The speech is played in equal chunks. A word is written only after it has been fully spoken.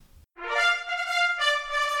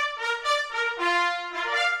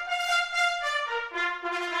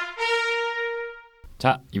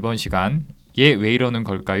자, 이번 시간 얘 왜 이러는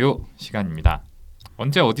걸까요? 시간입니다.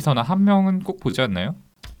 언제 어디서나 한 명은 꼭 보지 않나요?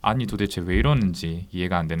 아니 도대체 왜 이러는지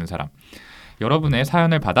이해가 안 되는 사람. 여러분의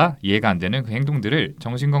사연을 받아 이해가 안 되는 그 행동들을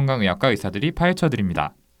정신건강의학과 의사들이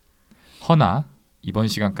파헤쳐드립니다. 허나 이번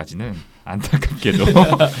시간까지는 안타깝게도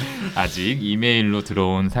아직 이메일로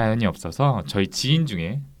들어온 사연이 없어서 저희 지인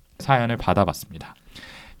중에 사연을 받아봤습니다.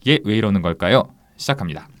 얘 왜 이러는 걸까요?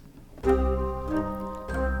 시작합니다.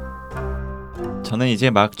 저는 이제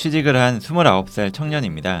막 취직을 한 29살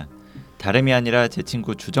청년입니다. 다름이 아니라 제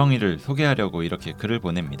친구 주정이를 소개하려고 이렇게 글을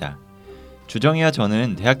보냅니다. 주정이와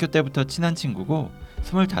저는 대학교 때부터 친한 친구고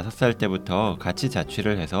 25살 때부터 같이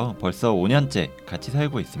자취를 해서 벌써 5년째 같이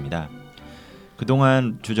살고 있습니다.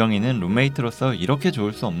 그동안 주정이는 룸메이트로서 이렇게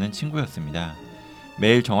좋을 수 없는 친구였습니다.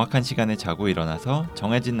 매일 정확한 시간에 자고 일어나서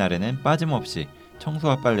정해진 날에는 빠짐없이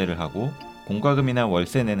청소와 빨래를 하고 공과금이나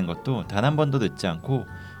월세 내는 것도 단 한 번도 늦지 않고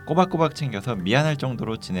꼬박꼬박 챙겨서 미안할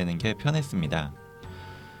정도로 지내는 게 편했습니다.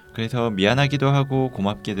 그래서 미안하기도 하고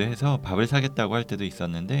고맙기도 해서 밥을 사겠다고 할 때도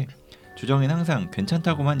있었는데 주정이는 항상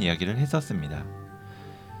괜찮다고만 이야기를 했었습니다.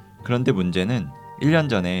 그런데 문제는 1년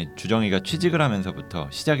전에 주정이가 취직을 하면서부터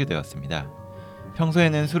시작이 되었습니다.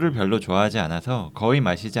 평소에는 술을 별로 좋아하지 않아서 거의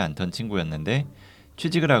마시지 않던 친구였는데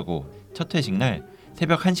취직을 하고 첫 회식 날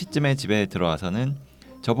새벽 1시쯤에 집에 들어와서는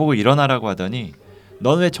저보고 일어나라고 하더니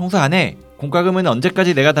넌 왜 청소 안 해? 공과금은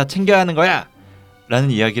언제까지 내가 다 챙겨야 하는 거야? 라는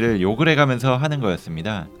이야기를 욕을 해가면서 하는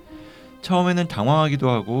거였습니다. 처음에는 당황하기도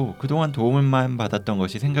하고 그동안 도움만 받았던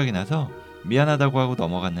것이 생각이 나서 미안하다고 하고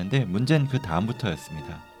넘어갔는데 문제는 그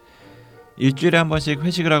다음부터였습니다. 일주일에 한 번씩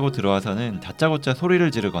회식을 하고 들어와서는 다짜고짜 소리를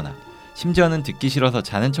지르거나 심지어는 듣기 싫어서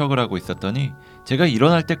자는 척을 하고 있었더니 제가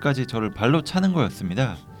일어날 때까지 저를 발로 차는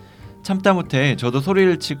거였습니다. 참다 못해 저도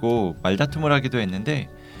소리를 치고 말다툼을 하기도 했는데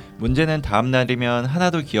문제는 다음 날이면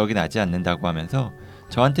하나도 기억이 나지 않는다고 하면서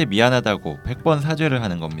저한테 미안하다고 100번 사죄를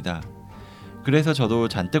하는 겁니다. 그래서 저도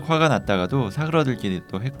잔뜩 화가 났다가도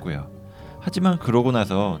사그러들기도 했고요. 하지만 그러고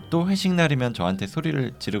나서 또 회식 날이면 저한테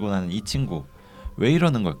소리를 지르고 나는 이 친구 왜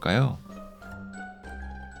이러는 걸까요?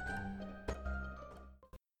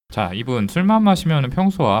 자, 이분 술만 마시면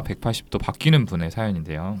평소와 180도 바뀌는 분의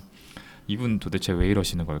사연인데요. 이분 도대체 왜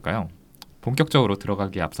이러시는 걸까요? 본격적으로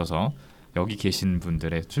들어가기에 앞서서 여기 계신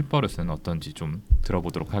분들의 술버릇은 어떤지 좀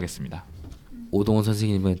들어보도록 하겠습니다. 오동훈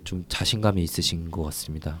선생님은 좀 자신감이 있으신 것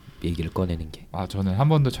같습니다. 얘기를 꺼내는 게. 저는 한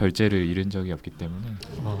번도 절제를 잃은 적이 없기 때문에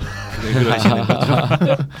왜 그러시는 거죠?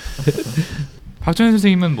 박천일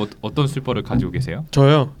선생님은 뭐 어떤 술버릇 가지고 계세요?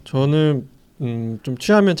 저요? 저는 좀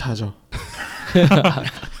취하면 자죠.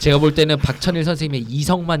 제가 볼 때는 박천일 선생님의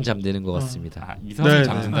이성만 잠드는 것 같습니다. 이성이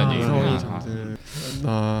잠든다는 얘기군요. 이성이 잠드는.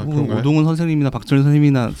 오동훈 선생님이나 박천일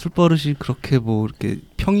선생님이나 술버릇이 그렇게 뭐 이렇게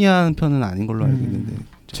평이한 편은 아닌 걸로 알고 있는데.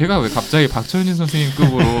 제가 왜 갑자기 박천일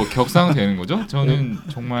선생님급으로 격상되는 거죠? 저는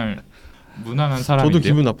정말 무난한 사람인데요. 저도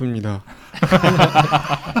기분 나쁩니다.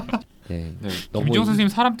 네. 김지용 선생님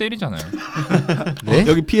사람 때리잖아요. 네?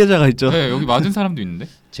 여기 피해자가 있죠. 네, 여기 맞은 사람도 있는데.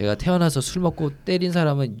 제가 태어나서 술 먹고 때린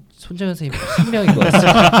사람은 손정현 선생님 한 명인 것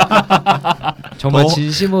같습니다. 정말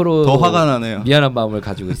진심으로 더 화가 나네요. 미안한 마음을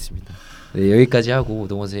가지고 있습니다. 네, 여기까지 하고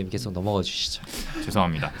오동원 선생님 계속 넘어가 주시죠.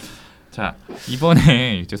 죄송합니다. 자,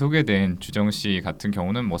 이번에 이제 소개된 주정 씨 같은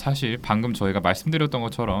경우는 뭐 사실 방금 저희가 말씀드렸던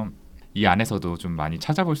것처럼 이 안에서도 좀 많이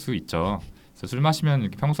찾아볼 수 있죠. 그래서 술 마시면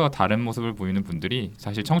이렇게 평소와 다른 모습을 보이는 분들이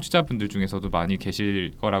사실 청취자분들 중에서도 많이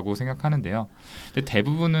계실 거라고 생각하는데요. 근데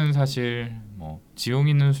대부분은 사실 뭐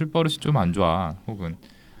지용이는 술버릇이 좀 안 좋아, 혹은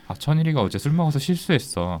천일이가 어제 술 먹어서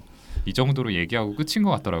실수했어, 이 정도로 얘기하고 끝인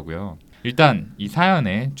것 같더라고요. 일단 이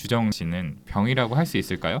사연의 주정 씨는 병이라고 할 수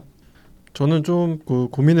있을까요? 저는 좀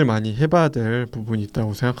고민을 많이 해봐야 될 부분이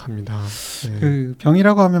있다고 생각합니다. 네. 그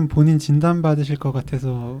병이라고 하면 본인 진단 받으실 것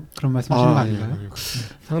같아서 그런 말씀하시는 거 아닌가요? 네.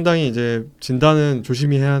 상당히 이제 진단은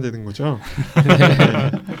조심히 해야 되는 거죠.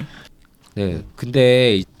 네,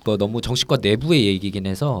 근데 이거 너무 정신과 내부의 얘기긴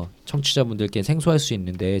해서 청취자분들께 생소할 수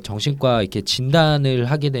있는데 정신과 이렇게 진단을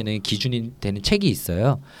하게 되는 기준이 되는 책이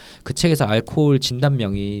있어요. 그 책에서 알코올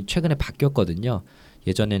진단명이 최근에 바뀌었거든요.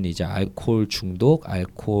 예전에는 이제 알코올 중독,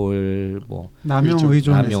 알코올 뭐 남용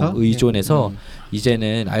의존에서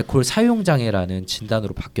이제는 알코올 사용 장애라는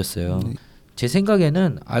진단으로 바뀌었어요. 제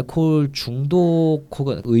생각에는 알코올 중독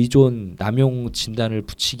혹은 의존, 남용 진단을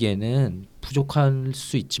붙이기에는 부족할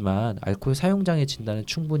수 있지만 알코올 사용 장애 진단은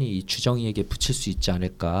충분히 이 주정이에게 붙일 수 있지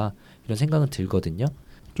않을까 이런 생각은 들거든요.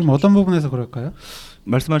 좀 어떤 부분에서 그럴까요?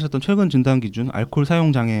 말씀하셨던 최근 진단 기준 알코올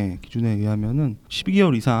사용 장애 기준에 의하면은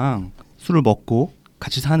 12개월 이상 술을 먹고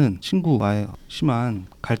같이 사는 친구와의 심한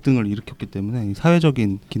갈등을 일으켰기 때문에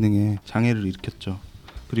사회적인 기능에 장애를 일으켰죠.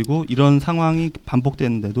 그리고 이런 상황이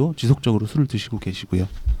반복되는데도 지속적으로 술을 드시고 계시고요.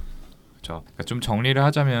 그렇죠. 그러니까 좀 정리를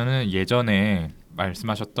하자면은 예전에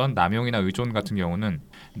말씀하셨던 남용이나 의존 같은 경우는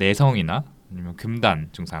내성이나 아니면 금단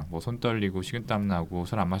증상, 뭐 손 떨리고 식은땀 나고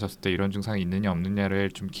술 안 마셨을 때 이런 증상이 있느냐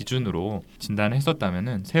없느냐를 좀 기준으로 진단을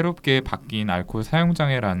했었다면은 새롭게 바뀐 알코올 사용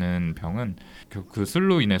장애라는 병은 그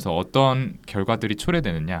술로 인해서 어떤 결과들이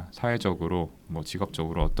초래되느냐, 사회적으로 뭐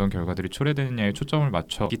직업적으로 어떤 결과들이 초래되느냐에 초점을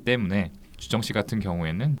맞췄기 때문에 주정 씨 같은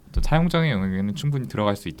경우에는 어떤 사용 장애 영역에는 충분히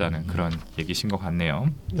들어갈 수 있다는 그런 얘기신 것 같네요.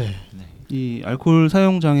 네. 이 알코올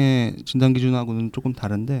사용 장애 진단 기준하고는 조금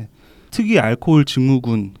다른데 특이 알코올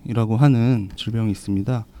증후군이라고 하는 질병이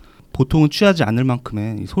있습니다. 보통은 취하지 않을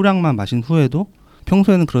만큼의 소량만 마신 후에도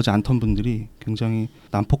평소에는 그러지 않던 분들이 굉장히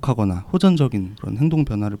난폭하거나 호전적인 그런 행동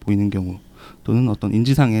변화를 보이는 경우 또는 어떤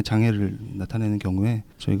인지상의 장애를 나타내는 경우에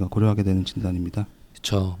저희가 고려하게 되는 진단입니다.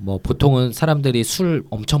 그렇죠. 뭐 보통은 사람들이 술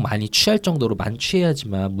엄청 많이 취할 정도로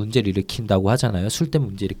만취해야지만 문제를 일으킨다고 하잖아요. 술 때문에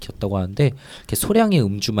문제 일으켰다고 하는데 이렇게 소량의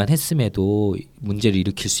음주만 했음에도 문제를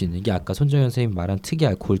일으킬 수 있는 게 아까 손정현 선생님이 말한 특이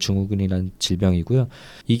알코올 증후군이라는 질병이고요.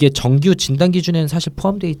 이게 정규 진단 기준에는 사실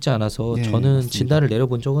포함되어 있지 않아서 예, 저는 맞습니다. 진단을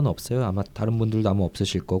내려본 적은 없어요. 아마 다른 분들도 아마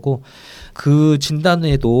없으실 거고 그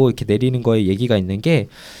진단에도 이렇게 내리는 거에 얘기가 있는 게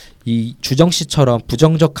이 주정 씨처럼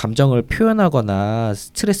부정적 감정을 표현하거나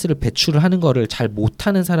스트레스를 배출을 하는 거를 잘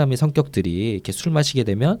못하는 사람의 성격들이 이렇게 술 마시게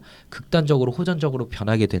되면 극단적으로 호전적으로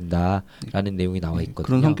변하게 된다라는 내용이 나와 있거든요.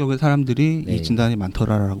 그런 성격의 사람들이 네. 이 진단이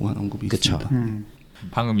많더라라고 하는 언급이 그쵸. 있습니다.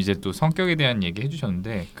 방금 이제 또 성격에 대한 얘기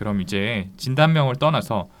해주셨는데 그럼 이제 진단명을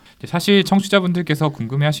떠나서 사실 청취자분들께서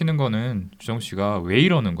궁금해하시는 거는 주정 씨가 왜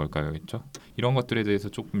이러는 걸까요, 그렇죠? 이런 것들에 대해서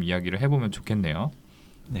조금 이야기를 해보면 좋겠네요.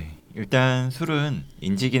 네, 일단 술은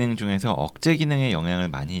인지 기능 중에서 억제 기능에 영향을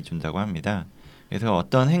많이 준다고 합니다. 그래서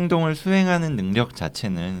어떤 행동을 수행하는 능력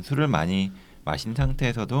자체는 술을 많이 마신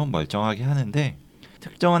상태에서도 멀쩡하게 하는데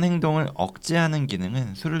특정한 행동을 억제하는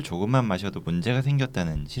기능은 술을 조금만 마셔도 문제가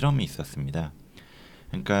생겼다는 실험이 있었습니다.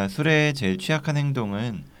 그러니까 술에 제일 취약한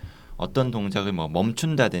행동은 어떤 동작을 뭐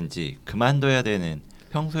멈춘다든지 그만둬야 되는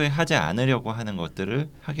평소에 하지 않으려고 하는 것들을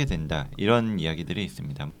하게 된다, 이런 이야기들이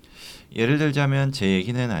있습니다. 예를 들자면 제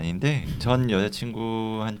얘기는 아닌데 전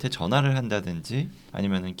여자친구한테 전화를 한다든지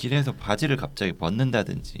아니면 길에서 바지를 갑자기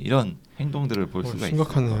벗는다든지 이런 행동들을 볼 수가 있어요.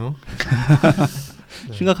 심각하네요.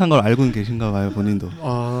 네. 심각한 걸 알고는 계신가 봐요, 본인도.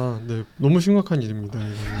 네, 너무 심각한 일입니다.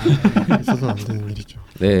 이거는 있어서는 안 되는 일이죠.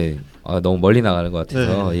 네, 너무 멀리 나가는 것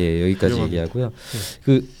같아서 네. 예, 여기까지 위험합니다. 얘기하고요.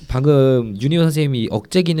 그 방금 윤희원 선생님이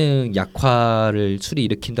억제 기능 약화를 술이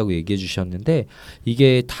일으킨다고 얘기해 주셨는데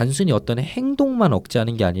이게 단순히 어떤 행동만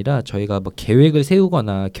억제하는 게 아니라 저희가 뭐 계획을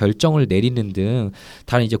세우거나 결정을 내리는 등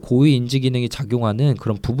다른 이제 고위 인지 기능이 작용하는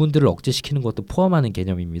그런 부분들을 억제시키는 것도 포함하는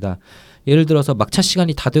개념입니다. 예를 들어서 막차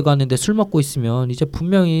시간이 다 돼가는데 술 먹고 있으면 이제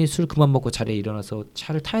분명히 술 그만 먹고 자리에 일어나서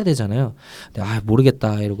차를 타야 되잖아요. 근데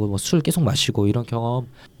모르겠다 이러고 뭐 술 계속 마시고 이런 경험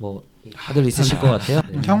뭐 다들 있으실 것 같아요.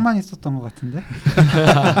 네. 형만 있었던 것 같은데.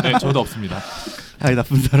 네, 저도 없습니다. 아이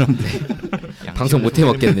나쁜 사람들. 방송 못 해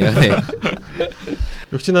먹겠네요. 네.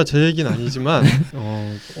 역시나 제 얘기는 아니지만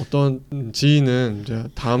어떤 지인은 이제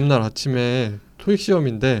다음 날 아침에 토익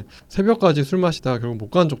시험인데 새벽까지 술 마시다가 결국 못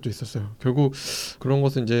간 적도 있었어요. 결국 그런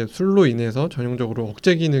것은 이제 술로 인해서 전형적으로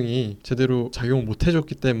억제 기능이 제대로 작용을 못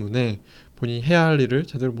해줬기 때문에 본인이 해야 할 일을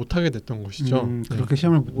제대로 못 하게 됐던 것이죠. 그렇게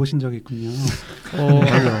시험을 못 보신 적이 있군요. 아니요.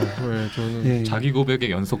 네, 저는 네. 자기 고백의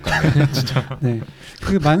연속 같네요. 진짜. 네.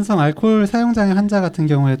 그 만성 알코올 사용 장애 환자 같은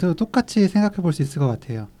경우에도 똑같이 생각해 볼 수 있을 것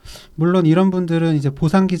같아요. 물론 이런 분들은 이제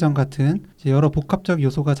보상 기전 같은 이제 여러 복합적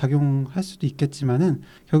요소가 작용할 수도 있겠지만은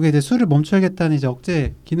결국에 이제 술을 멈춰야겠다는 이제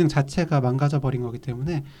억제 기능 자체가 망가져 버린 거기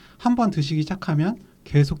때문에 한 번 드시기 시작하면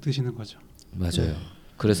계속 드시는 거죠. 맞아요.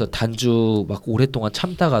 그래서 단주 막 오랫동안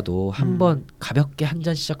참다가도 한 번 가볍게 한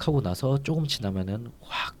잔 시작하고 나서 조금 지나면은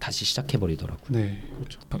확 다시 시작해 버리더라고요. 네.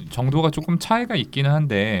 그렇죠. 정도가 조금 차이가 있기는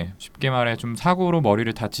한데 쉽게 말해 좀 사고로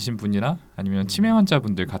머리를 다치신 분이나 아니면 치매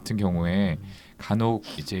환자분들 같은 경우에 간혹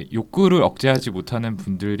이제 욕구를 억제하지 못하는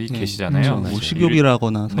분들이 네, 계시잖아요. 뭐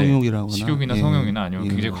식욕이라거나 네, 성욕이라거나 식욕이나 성욕이나 아니면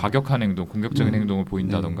굉장히 과격한 행동, 공격적인 행동을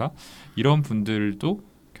보인다던가 이런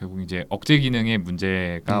분들도 결국 이제 억제 기능에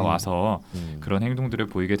문제가 와서 그런 행동들을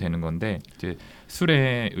보이게 되는 건데 이제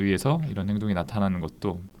술에 의해서 이런 행동이 나타나는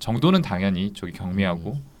것도 정도는 당연히 저기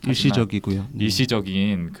경미하고 일시적이고요.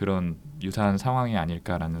 일시적인 그런 유사한 상황이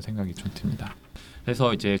아닐까라는 생각이 좀 듭니다.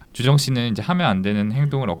 그래서 이제 주정 씨는 이제 하면 안 되는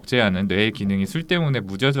행동을 억제하는 뇌의 기능이 술 때문에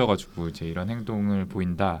무뎌져가지고 이제 이런 행동을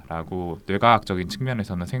보인다라고 뇌과학적인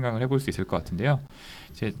측면에서는 생각을 해볼 수 있을 것 같은데요.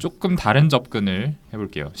 이제 조금 다른 접근을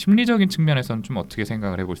해볼게요. 심리적인 측면에서는 좀 어떻게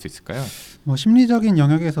생각을 해볼 수 있을까요? 뭐 심리적인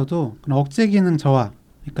영역에서도 그런 억제 기능 저하,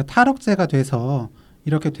 그러니까 탈억제가 돼서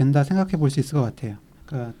이렇게 된다 생각해 볼 수 있을 것 같아요.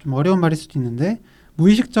 그러니까 좀 어려운 말일 수도 있는데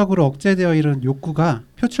무의식적으로 억제되어 이런 욕구가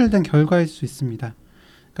표출된 결과일 수 있습니다.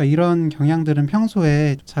 그러니까 이런 경향들은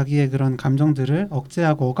평소에 자기의 그런 감정들을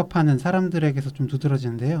억제하고 억압하는 사람들에게서 좀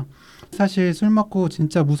두드러지는데요. 사실 술 먹고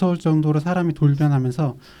진짜 무서울 정도로 사람이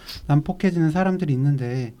돌변하면서 난폭해지는 사람들이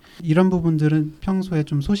있는데 이런 부분들은 평소에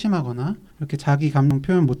좀 소심하거나 이렇게 자기 감정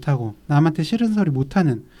표현 못하고 남한테 싫은 소리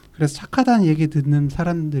못하는, 그래서 착하다는 얘기 듣는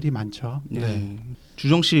사람들이 많죠. 네.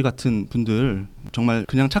 주정 씨 같은 분들 정말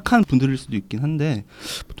그냥 착한 분들일 수도 있긴 한데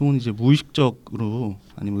보통은 이제 무의식적으로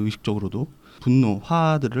아니면 의식적으로도 분노,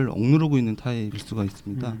 화들을 억누르고 있는 타입일 수가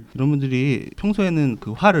있습니다. 이런 분들이 평소에는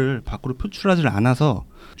그 화를 밖으로 표출하지 않아서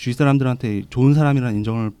주위 사람들한테 좋은 사람이라는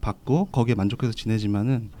인정을 받고 거기에 만족해서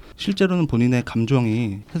지내지만은 실제로는 본인의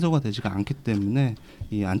감정이 해소가 되지가 않기 때문에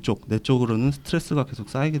이 안쪽, 내적으로는 스트레스가 계속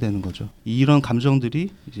쌓이게 되는 거죠. 이런 감정들이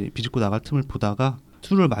이제 비집고 나갈 틈을 보다가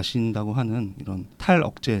술을 마신다고 하는 이런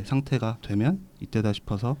탈억제 상태가 되면 이때다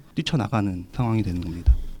싶어서 뛰쳐나가는 상황이 되는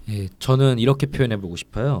겁니다. 예, 저는 이렇게 표현해보고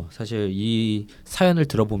싶어요. 사실 이 사연을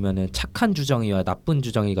들어보면은 착한 주정이와 나쁜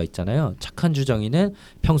주정이가 있잖아요. 착한 주정이는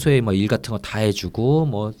평소에 뭐 일 같은 거 다 해주고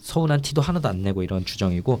뭐 서운한 티도 하나도 안 내고 이런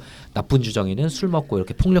주정이고, 나쁜 주정이는 술 먹고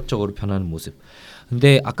이렇게 폭력적으로 변하는 모습.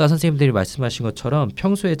 근데 아까 선생님들이 말씀하신 것처럼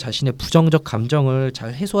평소에 자신의 부정적 감정을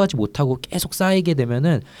잘 해소하지 못하고 계속 쌓이게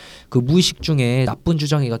되면은 그 무의식 중에 나쁜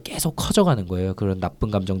주정이가 계속 커져가는 거예요. 그런 나쁜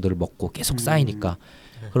감정들을 먹고 계속 쌓이니까.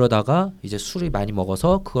 그러다가 이제 술이 많이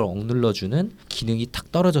먹어서 그걸 억눌러주는 기능이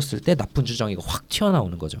탁 떨어졌을 때 나쁜 주정이가 확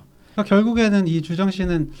튀어나오는 거죠. 그러니까 결국에는 이 주정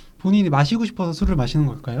씨는 본인이 마시고 싶어서 술을 마시는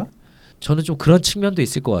걸까요? 저는 좀 그런 측면도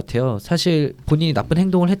있을 것 같아요. 사실 본인이 나쁜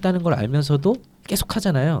행동을 했다는 걸 알면서도 계속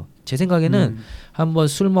하잖아요. 제 생각에는 한번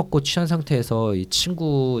술 먹고 취한 상태에서 이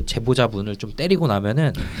친구 제보자분을 좀 때리고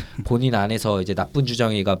나면은 본인 안에서 이제 나쁜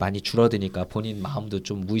주정이가 많이 줄어드니까 본인 마음도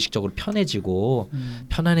좀 무의식적으로 편해지고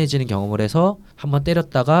편안해지는 경험을 해서 한번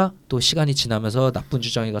때렸다가 또 시간이 지나면서 나쁜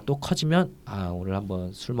주정이가 또 커지면 아 오늘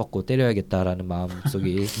한번 술 먹고 때려야겠다라는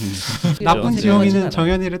마음속이 나쁜 지영이는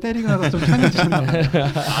정연이를 때리고 나서 좀 편해지셨나 봐요.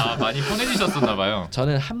 아 많이 편해지셨었나 봐요.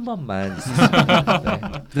 저는 한 번만 있었습니다.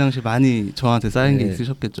 네. 그 당시 많이 저한테 쌓인 게 네.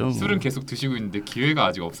 있으셨겠죠. 술은 계속 드시고 있는데 기회가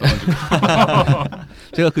아직 없어가지고.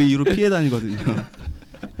 제가 그 이후로 피해 다니거든요.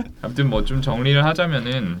 아무튼 뭐 좀 정리를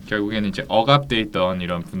하자면은 결국에는 이제 억압돼 있던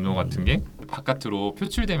이런 분노 같은 게 바깥으로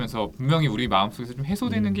표출되면서 분명히 우리 마음속에서 좀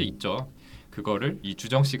해소되는 게 있죠. 그거를 이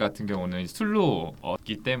주정 씨 같은 경우는 술로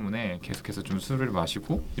얻기 때문에 계속해서 좀 술을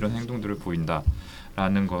마시고 이런 행동들을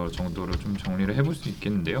보인다라는 거 정도로 좀 정리를 해볼 수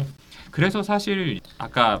있겠는데요. 그래서 사실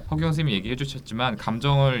아까 허경 선생님이 얘기해 주셨지만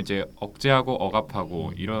감정을 이제 억제하고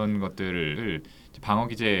억압하고 이런 것들을 방어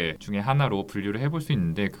기제 중에 하나로 분류를 해볼 수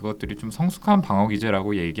있는데 그것들이 좀 성숙한 방어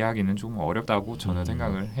기제라고 얘기하기는 좀 어렵다고 저는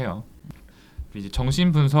생각을 해요. 이제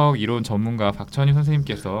정신분석 이론 전문가 박천희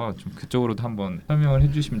선생님께서 좀 그쪽으로도 한번 설명을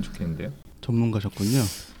해주시면 좋겠는데요. 전문가셨군요.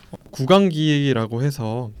 구강기라고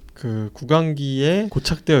해서 그 구강기에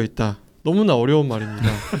고착되어 있다. 너무나 어려운 말입니다.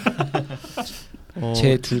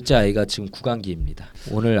 제 둘째 아이가 지금 구강기입니다.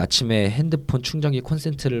 오늘 아침에 핸드폰 충전기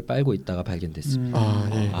콘센트를 빨고 있다가 발견됐습니다.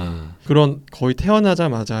 예. 그런 거의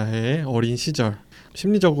태어나자마자의 어린 시절,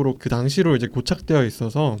 심리적으로 그 당시로 이제 고착되어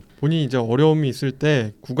있어서 본인이 이제 어려움이 있을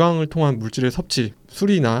때 구강을 통한 물질의 섭취,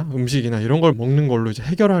 술이나 음식이나 이런 걸 먹는 걸로 이제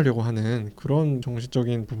해결하려고 하는 그런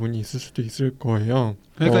정신적인 부분이 있을 수도 있을 거예요.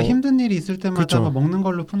 그러니까 힘든 일이 있을 때마다 그렇죠. 먹는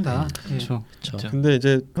걸로 푼다. 그렇죠. 근데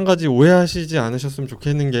이제 한 가지 오해하시지 않으셨으면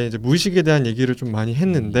좋겠는 게 이제 무의식에 대한 얘기를 좀 많이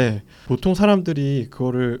했는데 보통 사람들이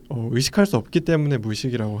그거를 의식할 수 없기 때문에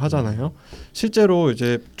무의식이라고 하잖아요. 실제로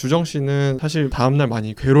이제 주정 씨는 사실 다음날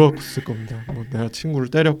많이 괴로웠을 겁니다. 뭐 내가 친구를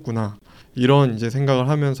때렸구나 이런 이제 생각을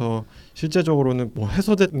하면서 실제적으로는 뭐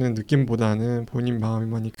해소되는 느낌보다는 본인 마음이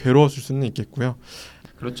많이 괴로웠을 수는 있겠고요.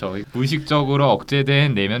 그렇죠. 무의식적으로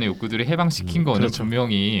억제된 내면의 욕구들을 해방시킨 거는 그렇죠.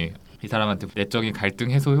 분명히 이 사람한테 내적인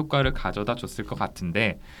갈등 해소 효과를 가져다 줬을 것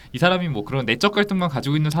같은데 이 사람이 뭐 그런 내적 갈등만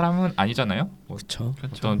가지고 있는 사람은 아니잖아요. 뭐 그렇죠.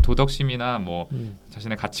 어떤 도덕심이나 뭐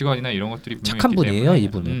자신의 가치관이나 이런 것들이 분명히 착한 있기 분이에요, 때문에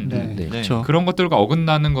이분은. 네. 네. 그렇죠. 그런 것들과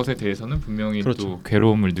어긋나는 것에 대해서는 분명히 그렇죠. 또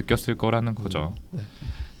괴로움을 느꼈을 거라는 거죠.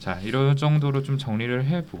 자, 이런 정도로 좀 정리를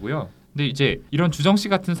해보고요. 근데 이제 이런 주정 씨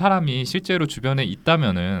같은 사람이 실제로 주변에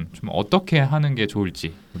있다면은 좀 어떻게 하는 게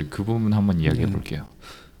좋을지 우리 그 부분 한번 이야기해 볼게요.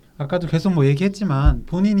 아까도 계속 뭐 얘기했지만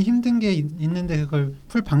본인이 힘든 게 있는데 그걸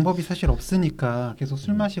풀 방법이 사실 없으니까 계속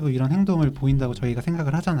술 마시고 이런 행동을 보인다고 저희가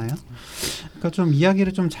생각을 하잖아요. 그러니까 좀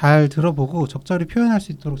이야기를 좀 잘 들어보고 적절히 표현할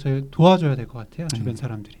수 있도록 저희 도와줘야 될 것 같아요. 주변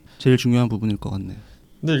사람들이. 제일 중요한 부분일 것 같네요.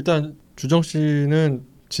 근데 일단 주정 씨는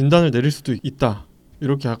진단을 내릴 수도 있다.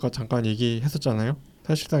 이렇게 아까 잠깐 얘기했었잖아요.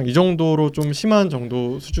 사실상 이 정도로 좀 심한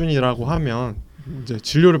정도 수준이라고 하면 이제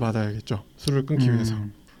진료를 받아야겠죠. 술을 끊기 위해서.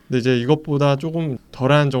 근데 이제 이것보다 조금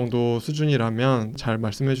덜한 정도 수준이라면 잘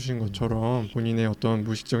말씀해주신 것처럼 본인의 어떤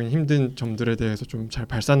무의식적인 힘든 점들에 대해서 좀 잘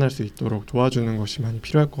발산할 수 있도록 도와주는 것이 많이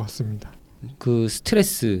필요할 것 같습니다. 그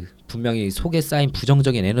스트레스 분명히 속에 쌓인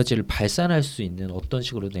부정적인 에너지를 발산할 수 있는 어떤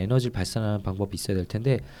식으로든 에너지를 발산하는 방법이 있어야 될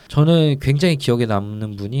텐데 저는 굉장히 기억에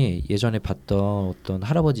남는 분이 예전에 봤던 어떤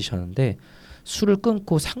할아버지셨는데 술을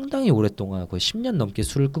끊고 상당히 오랫동안 거의 10년 넘게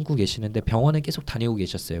술을 끊고 계시는데 병원에 계속 다니고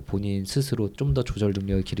계셨어요. 본인 스스로 좀 더 조절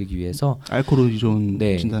능력을 기르기 위해서 알코올依존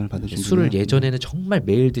네. 진단을 받으신 술을 분이요? 예전에는 정말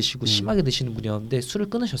매일 드시고 심하게 드시는 분이었는데 술을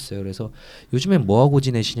끊으셨어요. 그래서 요즘엔 뭐 하고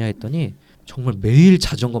지내시냐 했더니 정말 매일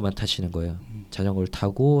자전거만 타시는 거예요. 자전거를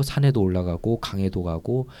타고 산에도 올라가고 강에도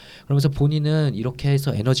가고 그러면서 본인은 이렇게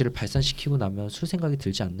해서 에너지를 발산시키고 나면 술 생각이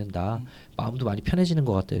들지 않는다. 마음도 많이 편해지는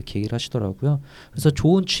것 같다 이렇게 얘기를 하시더라고요. 그래서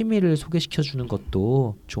좋은 취미를 소개시켜 주는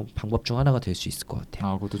것도 좋은 방법 중 하나가 될 수 있을 것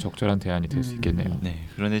같아요. 그것도 적절한 대안이 될 수 있겠네요. 네,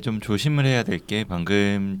 그런데 좀 조심을 해야 될 게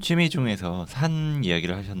방금 취미 중에서 산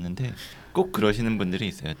이야기를 하셨는데 꼭 그러시는 분들이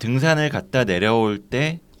있어요. 등산을 갔다 내려올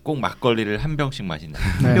때 꼭 막걸리를 한 병씩 마신다.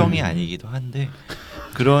 한 병이 아니기도 한데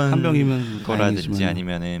그런 한 병이면 거라든지 다행이지만요.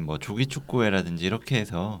 아니면은 뭐 조기 축구회라든지 이렇게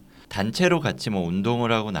해서 단체로 같이 뭐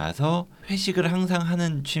운동을 하고 나서 회식을 항상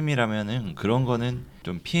하는 취미라면은 그런 거는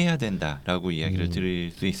좀 피해야 된다라고 이야기를 드릴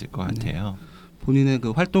수 있을 것 같아요. 본인의 그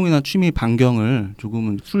활동이나 취미 반경을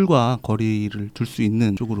조금은 술과 거리를 둘 수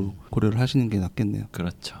있는 쪽으로 고려를 하시는 게 낫겠네요.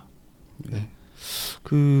 그렇죠.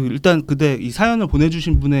 그 일단 근데 이 사연을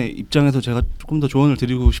보내주신 분의 입장에서 제가 조금 더 조언을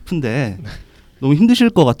드리고 싶은데 너무 힘드실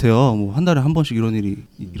것 같아요. 뭐 한 달에 한 번씩 이런 일이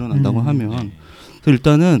일어난다고 하면 네. 그래서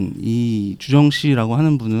일단은 이 주정 씨라고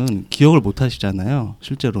하는 분은 기억을 못 하시잖아요.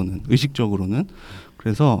 실제로는 의식적으로는.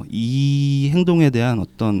 그래서 이 행동에 대한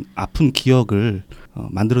어떤 아픈 기억을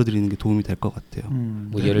만들어 드리는 게 도움이 될 것 같아요.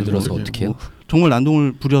 뭐 예를 들어서 어떻게 해요? 정말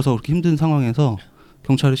난동을 부려서 그렇게 힘든 상황에서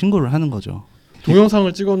경찰에 신고를 하는 거죠.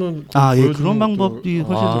 동영상을 찍어놓은 예, 그런 방법이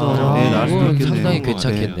훨씬 더 나을 수도 그건 있겠네요. 상당히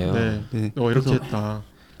괜찮겠네요. 네. 네. 이렇게 그래서 했다.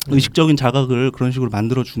 의식적인 자각을 그런 식으로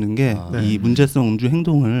만들어 주는 게 이 네. 문제성 음주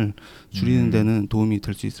행동을 줄이는 데는 도움이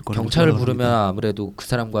될 수 있을 거라고 경찰을 생각합니다. 부르면 아무래도 그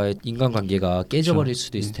사람과의 인간관계가 깨져버릴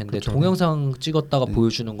수도 있을 텐데 그렇죠. 동영상 찍었다가 네.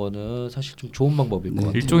 보여주는 거는 사실 좀 좋은 방법일 것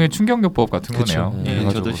같아요. 일종의 충격요법 같은 그쵸. 거네요. 네. 예,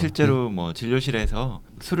 결과적으로. 저도 실제로 뭐 진료실에서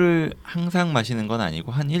술을 항상 마시는 건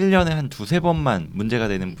아니고 한 1년에 한 두세 번만 문제가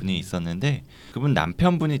되는 분이 있었는데 그분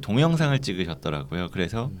남편분이 동영상을 찍으셨더라고요.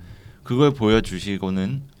 그래서 그걸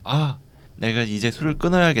보여주시고는 내가 이제 술을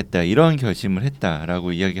끊어야겠다 이런 결심을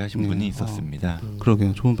했다라고 이야기하신 분이 있었습니다.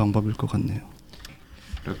 그러게요. 좋은 방법일 것 같네요.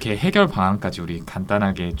 이렇게 해결 방안까지 우리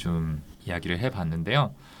간단하게 좀 이야기를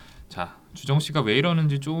해봤는데요. 자, 주정 씨가 왜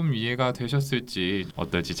이러는지 좀 이해가 되셨을지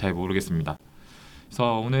어떨지 잘 모르겠습니다.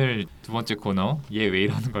 그래서 오늘 두 번째 코너 얘 왜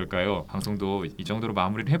이러는 걸까요? 방송도 이 정도로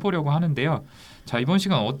마무리를 해보려고 하는데요. 자, 이번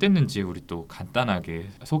시간 어땠는지 우리 또 간단하게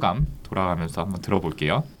소감 돌아가면서 한번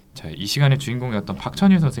들어볼게요. 자, 이 시간의 주인공이었던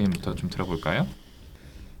박천일 선생님부터 좀 들어볼까요?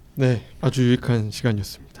 네, 아주 유익한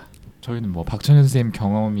시간이었습니다. 저희는 뭐 박천일 선생님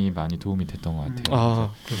경험이 많이 도움이 됐던 것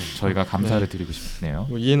같아요. 저희가 감사를 드리고 싶네요.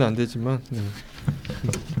 뭐 이해는 안 되지만. 네.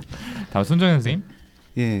 다음 손정현 선생님.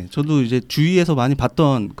 예, 저도 이제 주위에서 많이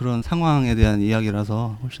봤던 그런 상황에 대한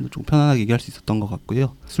이야기라서 훨씬 더 좀 편안하게 얘기할 수 있었던 것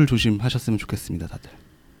같고요. 술 조심하셨으면 좋겠습니다, 다들.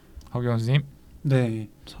 허경 선생님. 네,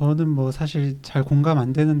 저는 뭐 사실 잘 공감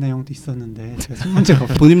안 되는 내용도 있었는데 제가 술 문제가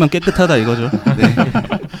없. 본인만 깨끗하다 이거죠. 네.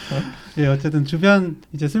 예, 어쨌든 주변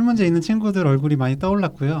이제 술 문제 있는 친구들 얼굴이 많이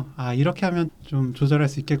떠올랐고요. 이렇게 하면 좀 조절할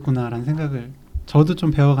수 있겠구나라는 생각을 저도 좀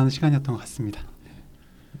배워가는 시간이었던 것 같습니다.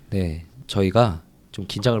 네, 저희가 좀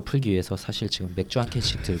긴장을 풀기 위해서 사실 지금 맥주 한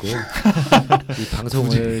캔씩 들고 이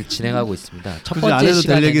방송을 진행하고 있습니다. 첫 굳이 안 번째 해도 될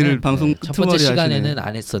시간에는 얘기를 방송 첫 번째 틈머리에 시간에는 하시네.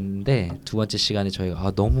 안 했었는데 두 번째 시간에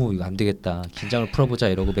저희가 너무 이거 안 되겠다 긴장을 풀어보자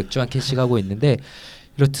이러고 맥주 한 캔씩 하고 있는데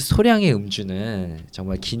이렇듯 소량의 음주는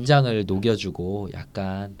정말 긴장을 녹여주고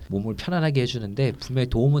약간 몸을 편안하게 해주는데 분명히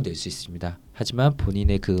도움은 될 수 있습니다. 하지만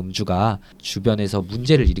본인의 그 음주가 주변에서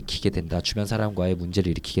문제를 일으키게 된다. 주변 사람과의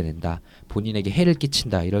문제를 일으키게 된다. 본인에게 해를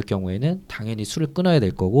끼친다. 이럴 경우에는 당연히 술을 끊어야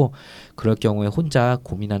될 거고 그럴 경우에 혼자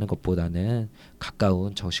고민하는 것보다는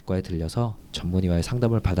가까운 정신과에 들려서 전문의와의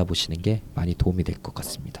상담을 받아보시는 게 많이 도움이 될 것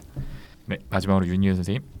같습니다. 네, 마지막으로 윤희연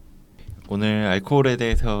선생님. 오늘 알코올에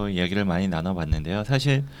대해서 이야기를 많이 나눠봤는데요.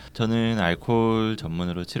 사실 저는 알코올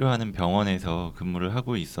전문으로 치료하는 병원에서 근무를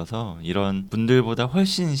하고 있어서 이런 분들보다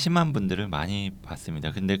훨씬 심한 분들을 많이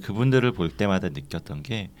봤습니다. 근데 그분들을 볼 때마다 느꼈던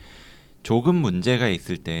게 조금 문제가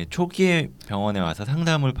있을 때 초기에 병원에 와서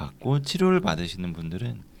상담을 받고 치료를 받으시는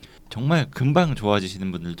분들은 정말 금방 좋아지시는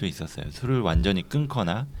분들도 있었어요. 술을 완전히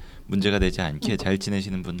끊거나 문제가 되지 않게 잘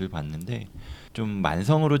지내시는 분들 봤는데 좀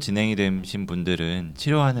만성으로 진행이 되신 분들은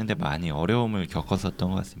치료하는데 많이 어려움을 겪었었던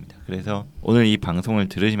것 같습니다. 그래서 오늘 이 방송을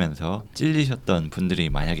들으시면서 찔리셨던 분들이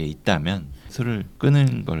만약에 있다면 술을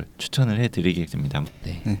끊는 걸 추천을 해드리겠습니다.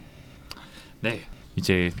 네,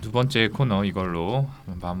 이제 두 번째 코너 이걸로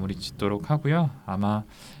마무리 짓도록 하고요. 아마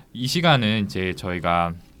이 시간은 이제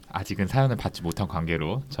저희가 아직은 사연을 받지 못한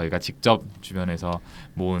관계로 저희가 직접 주변에서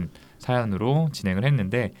모은 사연으로 진행을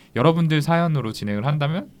했는데, 여러분들 사연으로 진행을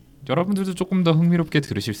한다면 여러분들도 조금 더 흥미롭게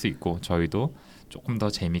들으실 수 있고 저희도 조금 더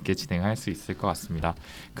재밌게 진행할 수 있을 것 같습니다.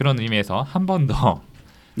 그런 의미에서 한 번 더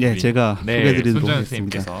예, 제가 소개해드리도록 손전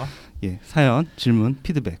하겠습니다. 선생님께서 예, 사연, 질문,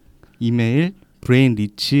 피드백, 이메일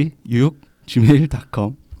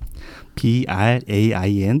brainrich6@gmail.com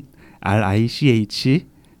brainrich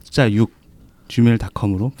숫자 6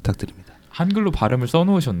 gmail.com으로 부탁드립니다. 한글로 발음을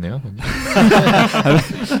써놓으셨네요.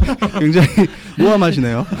 굉장히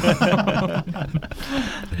모함하시네요.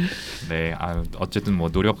 네, 어쨌든 뭐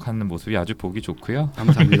노력하는 모습이 아주 보기 좋고요.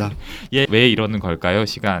 감사합니다. 예, 왜 이러는 걸까요?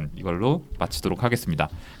 시간 이걸로 마치도록 하겠습니다.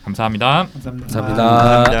 감사합니다. 감사합니다.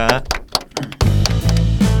 감사합니다. 감사합니다.